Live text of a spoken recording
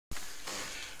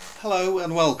Hello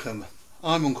and welcome.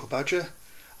 I'm Uncle Badger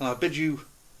and I bid you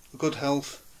good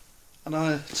health,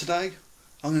 and today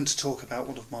I'm going to talk about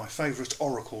one of my favourite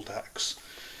Oracle decks.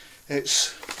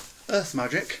 It's Earth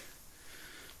Magic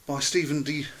by Stephen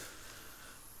D.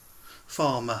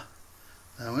 Farmer.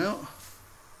 There we are.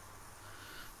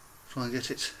 Try and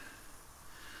get it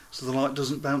so the light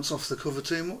doesn't bounce off the cover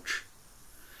too much.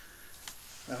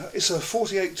 It's a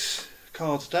 48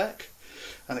 card deck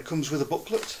and it comes with a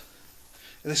booklet.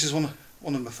 This is one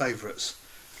of my favourites.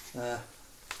 Yeah,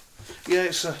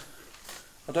 it's I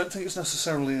don't think it's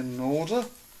necessarily in order,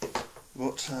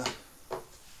 but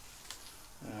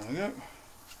there we go.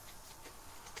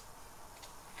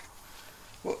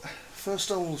 Well,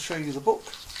 first I will show you the book.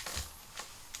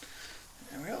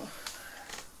 There we are.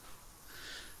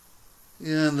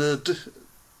 Yeah, and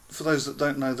for those that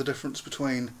don't know, the difference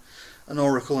between an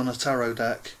Oracle and a Tarot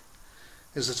deck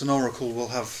is that an Oracle will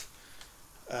have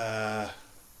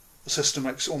a system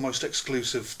almost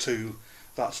exclusive to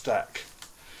that deck.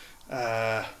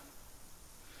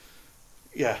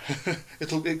 Yeah,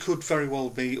 it could very well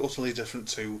be utterly different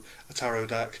to a Tarot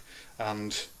deck,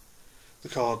 and the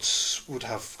cards would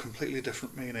have completely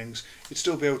different meanings. You'd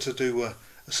still be able to do a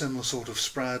similar sort of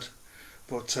spread,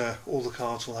 but all the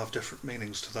cards will have different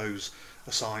meanings to those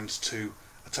assigned to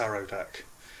a Tarot deck.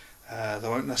 They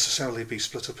won't necessarily be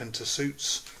split up into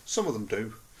suits. Some of them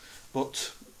do,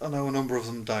 but I know a number of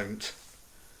them don't.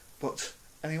 But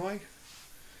anyway,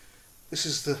 this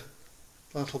is the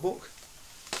little book.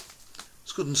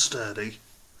 It's good and sturdy.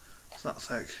 It's that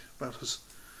thick, about as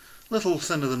little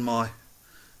thinner than my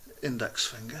index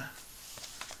finger.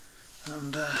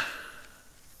 And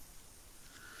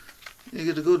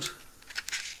you get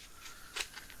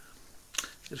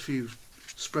a few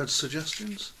spread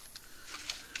suggestions.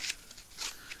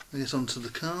 You get onto the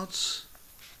cards,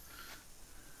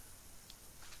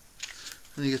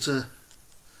 and you get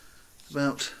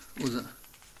about, what was it,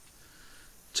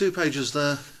 2 pages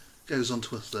there, goes on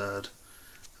to a third,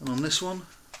 and on this one,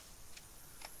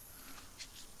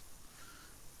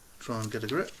 try and get a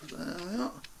grip, there we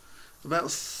are,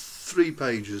 about 3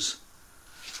 pages,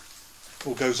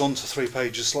 or goes on to 3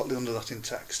 pages, slightly under that in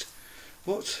text,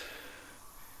 but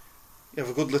you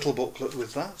have a good little booklet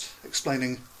with that,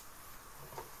 explaining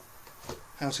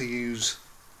how to use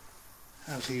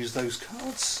those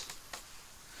cards.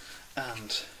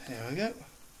 And here we go.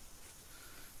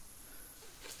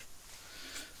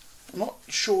 I'm not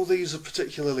sure these are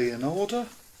particularly in order,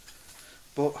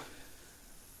 but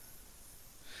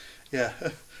yeah,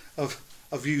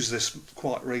 I've used this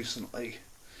quite recently.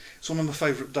 It's one of my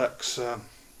favourite decks.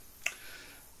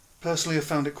 Personally, I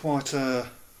found it quite a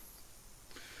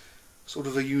sort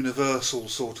of a universal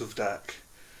sort of deck.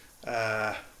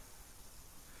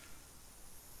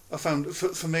 I found,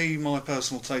 for me, my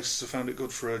personal tastes, I found it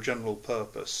good for a general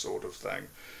purpose sort of thing.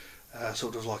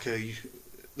 Sort of like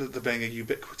there being a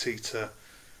ubiquity to...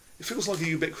 It feels like a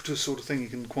ubiquitous sort of thing. You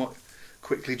can quite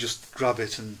quickly just grab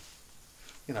it and,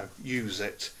 you know, use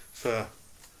it for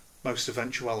most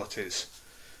eventualities.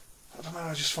 I don't know,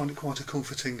 I just find it quite a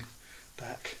comforting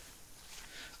deck.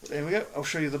 But there we go, I'll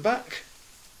show you the back.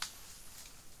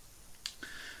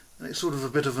 And it's sort of a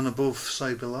bit of an above,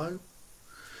 say below.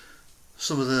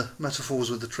 Some of the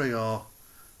metaphors with the tree are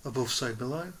above, say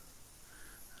below,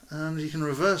 and you can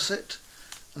reverse it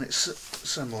and it's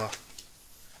similar.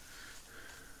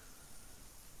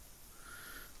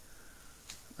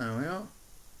 There we are.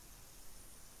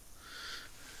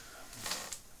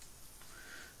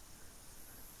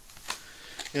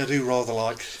 Yeah, I do rather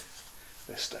like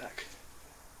this deck.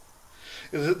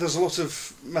 There's a lot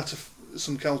of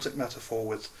some Celtic metaphor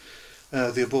with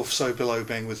the above, so below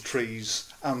being with trees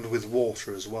and with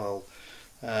water as well.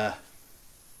 Yeah,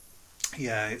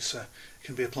 it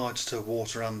can be applied to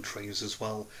water and trees as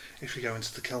well if you go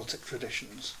into the Celtic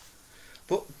traditions.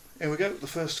 But here we go, the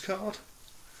first card.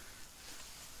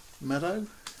 Meadow,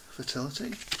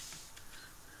 fertility.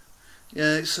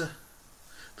 Yeah, they're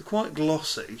quite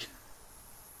glossy,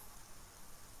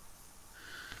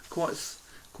 quite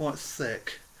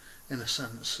thick in a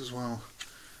sense as well.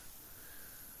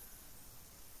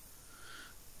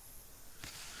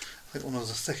 I think one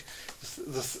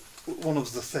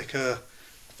of the thicker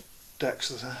decks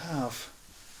that I have.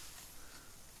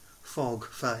 Fog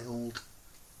failed.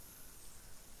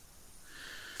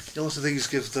 A lot of these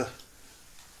give a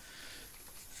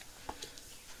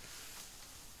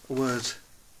word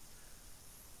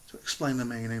to explain the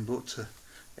meaning, but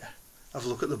yeah, have a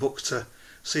look at the book to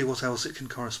see what else it can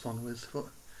correspond with. But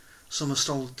Summer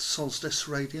Solstice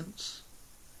Radiance.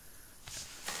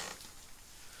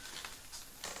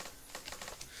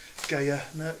 Gaia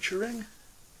Nurturing.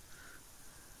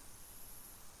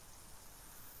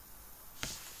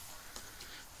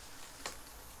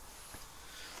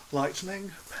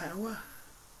 lightning power.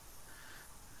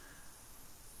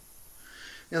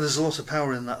 Yeah, there's a lot of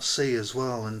power in that sea as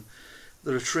well, and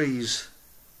there are trees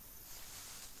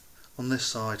on this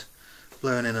side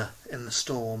blowing in the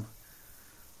storm.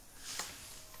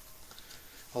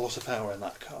 A lot of power in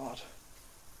that card.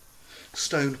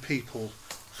 Stone people,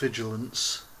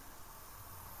 vigilance.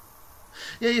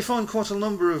 Yeah, you find quite a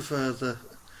number of the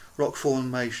rock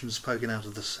formations poking out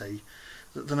of the sea.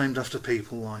 They're named after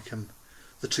people like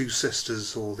the Two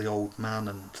Sisters or the Old Man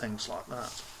and things like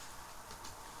that.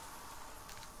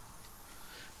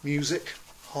 Music,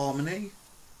 harmony.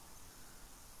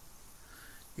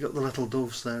 You got the little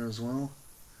doves there as well.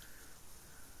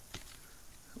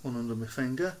 One under my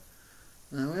finger.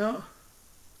 There we are.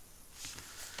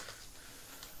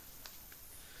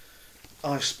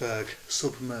 Iceberg,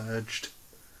 submerged.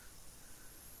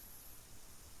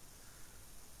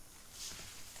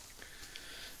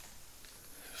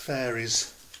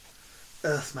 Fairies,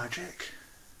 earth magic.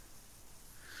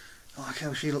 I like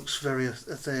how she looks very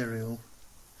ethereal.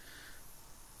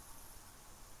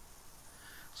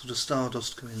 Sort of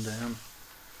stardust coming down.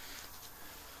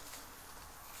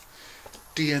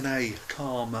 DNA,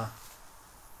 karma.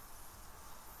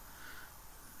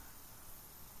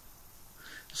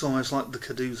 It's almost like the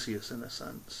Caduceus in a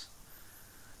sense.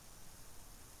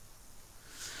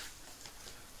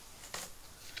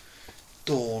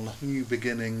 Dawn, new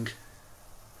beginning.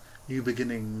 New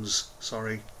beginnings,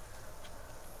 sorry.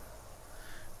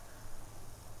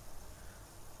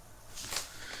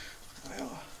 There we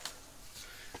are.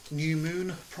 New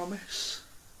moon, promise.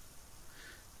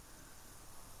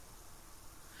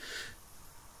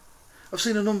 I've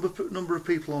seen a number of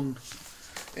people on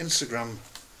Instagram.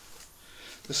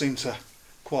 They seem to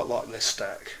quite like this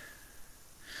deck.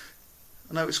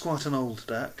 I know it's quite an old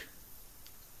deck,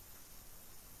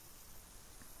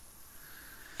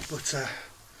 but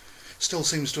still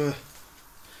seems to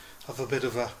have a bit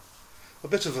of a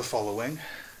following,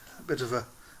 a bit of I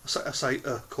say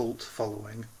a cult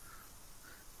following,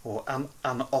 or an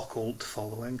occult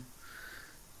following.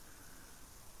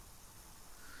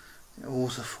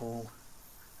 Waterfall,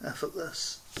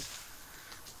 effortless.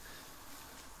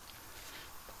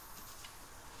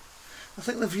 I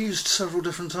think they've used several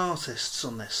different artists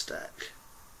on this deck.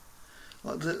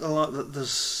 I like that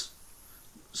there's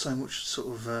so much sort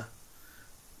of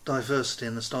diversity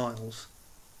in the styles.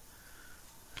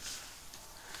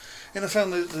 And I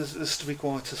found this to be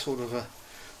quite a sort of a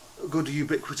good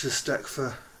ubiquitous deck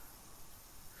for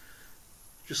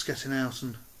just getting out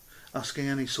and asking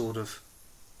any sort of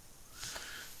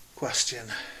question.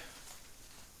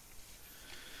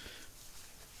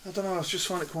 I don't know, I just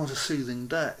find it quite a soothing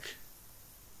deck.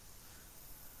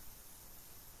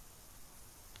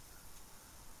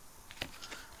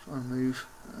 Try and move.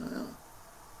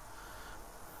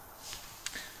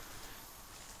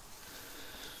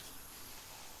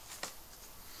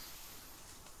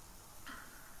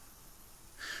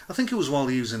 I think it was while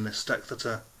using this deck that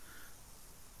I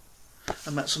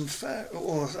met some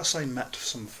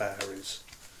some fairies.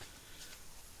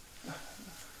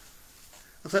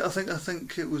 I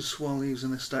think it was while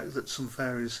using this deck that some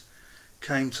fairies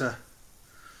came to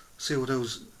see what I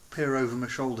was, peer over my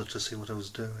shoulder to see what I was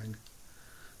doing.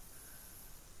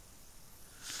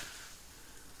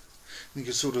 You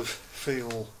could sort of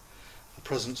feel the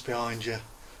presence behind you,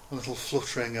 a little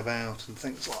fluttering about and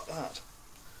things like that.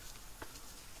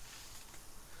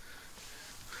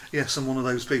 Yes, I'm one of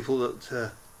those people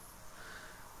that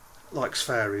likes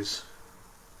fairies.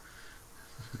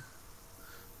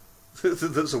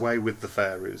 That's away with the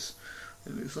fairies.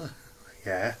 And it's like,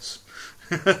 yes.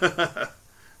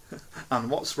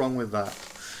 And what's wrong with that?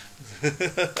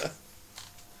 There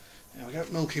we go,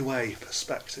 Milky Way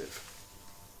perspective.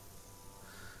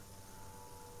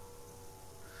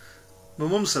 My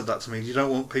mum said that to me, you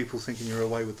don't want people thinking you're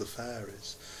away with the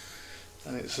fairies.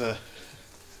 And it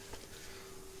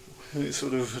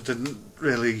sort of didn't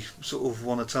really sort of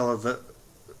want to tell her that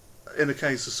in a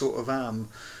case I sort of am.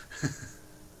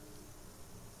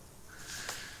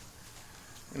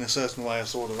 In a certain way I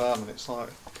sort of am, and it's like,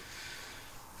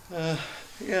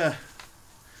 yeah,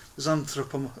 there's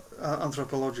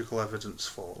anthropological evidence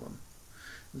for them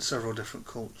in several different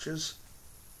cultures.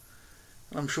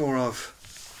 And I'm sure I've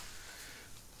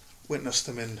witnessed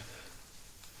them in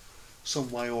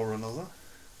some way or another.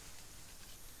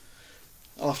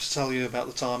 I'll have to tell you about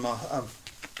the time I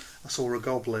saw a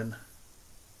goblin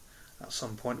at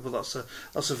some point, but that's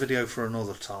a video for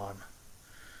another time.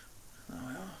 There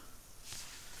we are.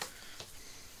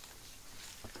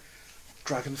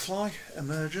 Dragonfly,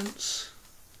 Emergence.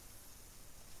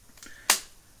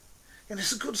 And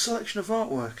it's a good selection of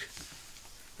artwork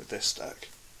with this deck.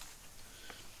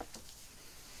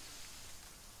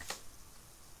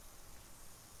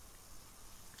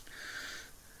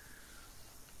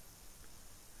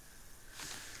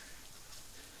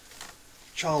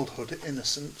 Childhood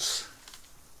Innocence.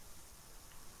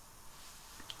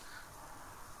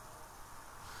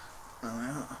 There we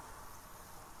are.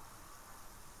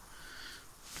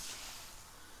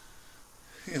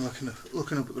 You're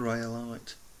looking up at the ray of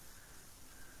light.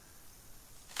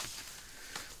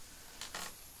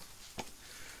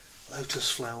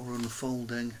 Lotus flower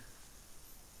unfolding.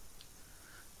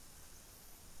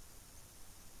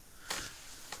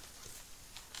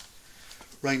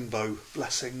 Rainbow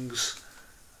blessings.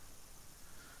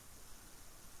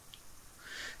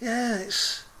 Yeah,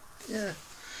 I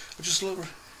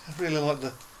really like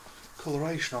the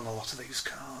coloration on a lot of these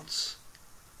cards.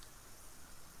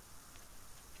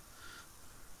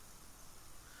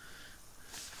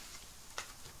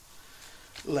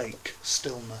 Lake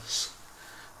Stillness.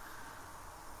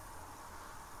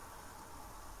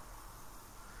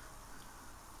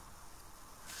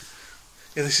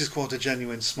 Yeah, this is quite a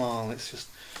genuine smile. It's just,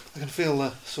 I can feel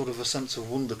a sort of a sense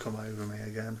of wonder come over me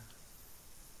again.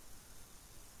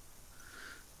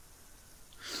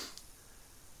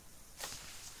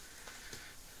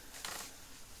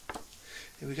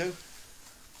 Here we go.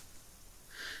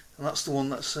 And that's the one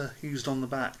that's used on the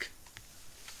back.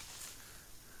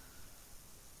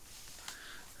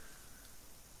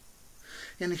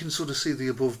 And you can sort of see the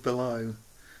above below,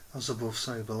 as above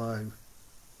so below.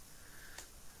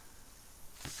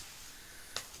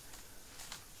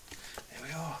 Here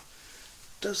we are.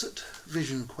 Desert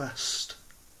Vision Quest.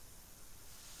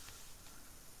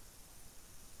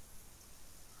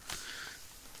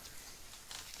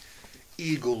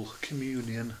 Eagle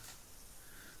Communion.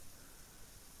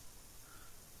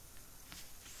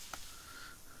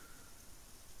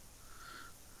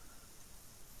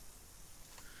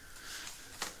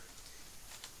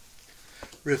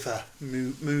 River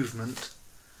Movement.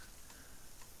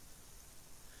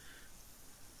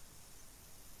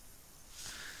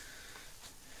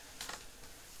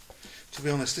 To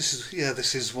be honest,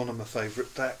 this is one of my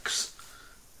favourite decks.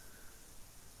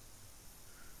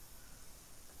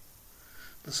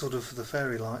 The sort of the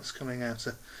fairy lights coming out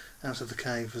of the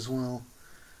cave as well.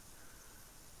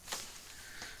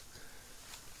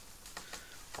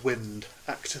 Wind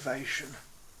activation.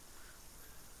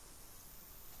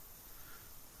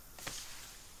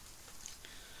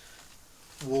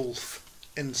 Wolf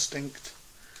Instinct.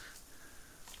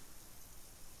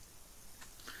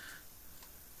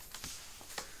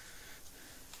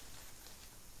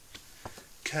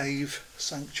 Cave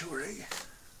Sanctuary.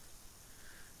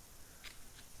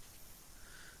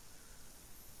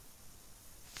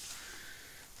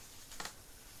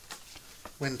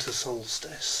 Winter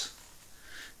Solstice.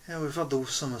 Yeah, we've had the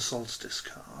Summer Solstice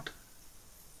card.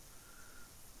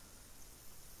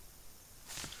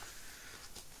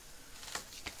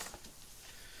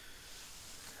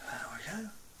 There we go.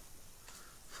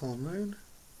 Full moon.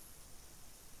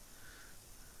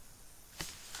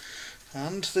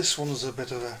 And this one is a bit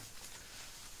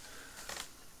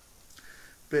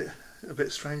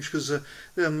strange because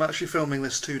I'm actually filming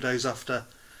this 2 days after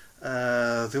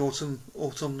the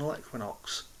autumnal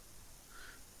equinox.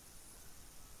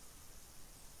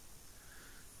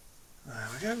 There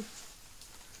we go.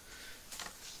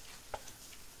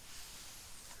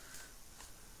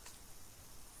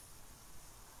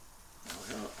 There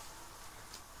we go.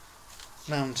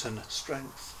 Mountain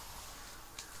Strength.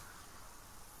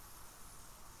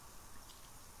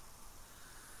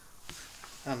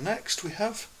 And next we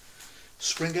have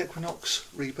Spring Equinox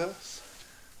Rebirth.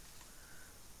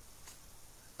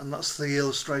 And that's the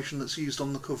illustration that's used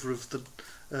on the cover of the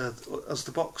as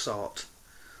the box art.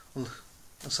 I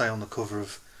say on the cover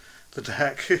of the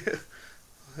deck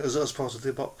as part of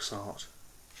the box art.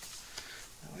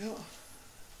 There we are.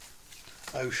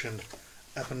 Ocean,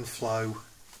 ebb and flow.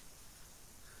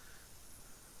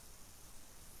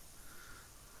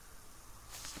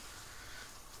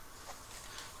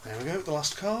 There we go, the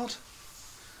last card.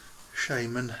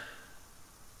 Shaman.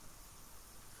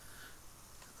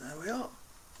 There we are.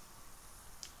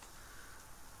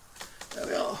 There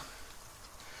we are.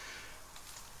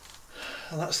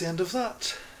 And that's the end of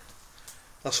that.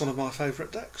 That's one of my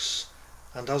favourite decks.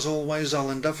 And as always, I'll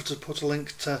endeavour to put a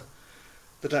link to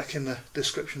the deck in the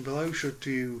description below should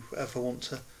you ever want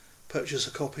to purchase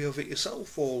a copy of it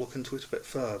yourself or look into it a bit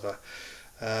further.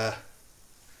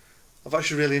 I've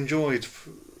actually really enjoyed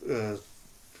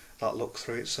that look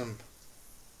through. It's I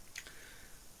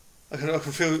can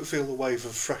feel the wave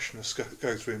of freshness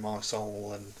go through my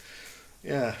soul, and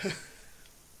yeah,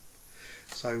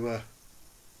 So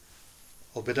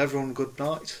I'll bid everyone good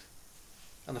night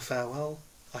and a farewell.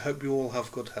 I hope you all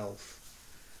have good health.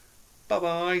 Bye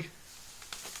bye.